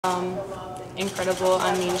Incredible.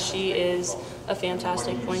 I mean, she is a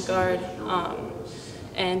fantastic point guard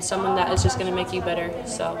and someone that is just going to make you better.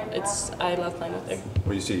 So I love playing with her.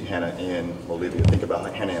 When you see Hannah and Olivia, think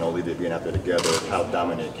about Hannah and Olivia being out there together. How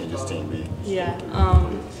dominant can this team be? Yeah.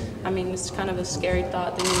 I mean, it's kind of a scary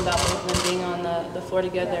thought thinking about both of them being on the floor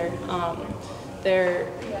together.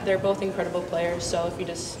 They're both incredible players, so if you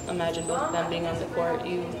just imagine both of them being on the court,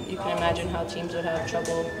 you can imagine how teams would have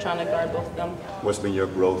trouble trying to guard both of them. What's been your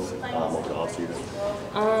growth over the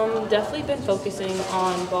offseason? Definitely been focusing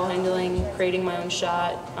on ball handling, creating my own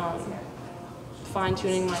shot,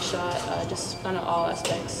 fine-tuning my shot, just kind of all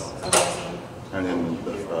aspects of the game. And then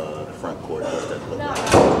the front court, what's that look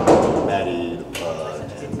like? Maddie,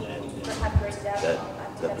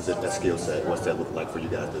 that skill set, what's that look like for you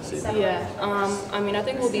guys this season? Yeah, I mean, I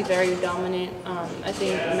think we'll be very dominant. I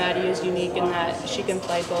think Maddie is unique in that she can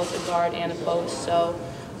play both a guard and a post, so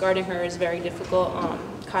guarding her is very difficult.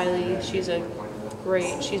 Kylie,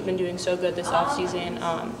 she's been doing so good this offseason.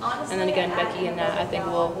 And then again, Becky in that, I think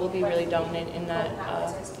we'll be really dominant in that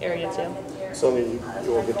area too. Sonia,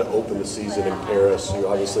 you will get to open the season in Paris. You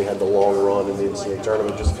obviously had the long run in the NCAA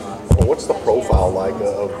tournament. Just what's the profile like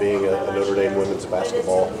of being a Notre Dame women's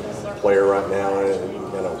basketball player right now? And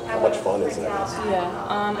how much fun is that? Yeah,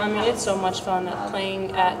 I mean, it's so much fun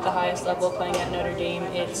playing at the highest level, playing at Notre Dame.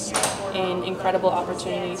 It's an incredible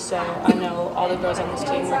opportunity. So I know all the girls on this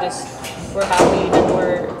team, we're happy and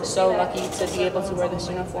we're so lucky to be able to wear this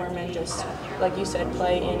uniform and just, like you said,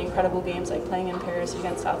 play in incredible games like playing in Paris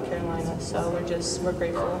against South Carolina. So we're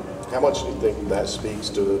grateful. How much do you think that speaks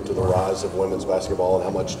to the rise of women's basketball, and how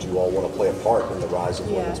much do you all want to play a part in the rise of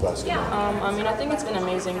women's basketball? I mean, I think it's been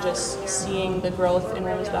amazing just seeing the growth in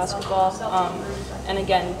women's basketball, and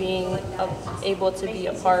again, being able to be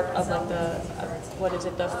a part of like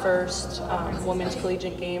the first women's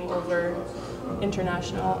collegiate game over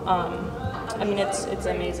international. I mean, it's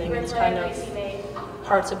amazing. It's kind of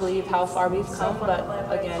hard to believe how far we've come, but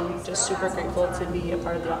again, just super grateful to be a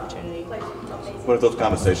part of the opportunity. What have those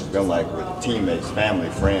conversations been like with teammates, family,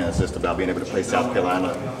 friends, just about being able to play South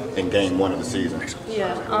Carolina in game one of the season?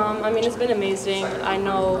 Yeah, I mean, it's been amazing. I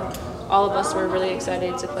know all of us were really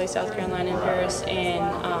excited to play South Carolina in Paris, and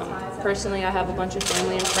personally, I have a bunch of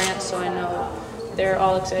family in France, so I know they're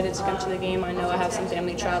all excited to come to the game. I know I have some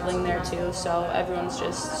family traveling there too, so everyone's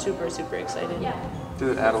just super, super excited. Did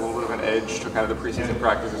it add a little bit of an edge to kind of the preseason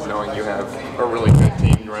practices, knowing you have a really good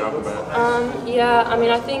team right off the bat? Yeah, I mean,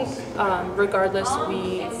 I think regardless,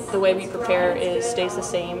 the way we prepare stays the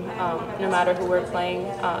same, no matter who we're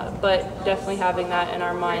playing. But definitely having that in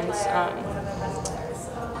our minds,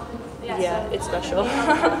 yeah, it's special.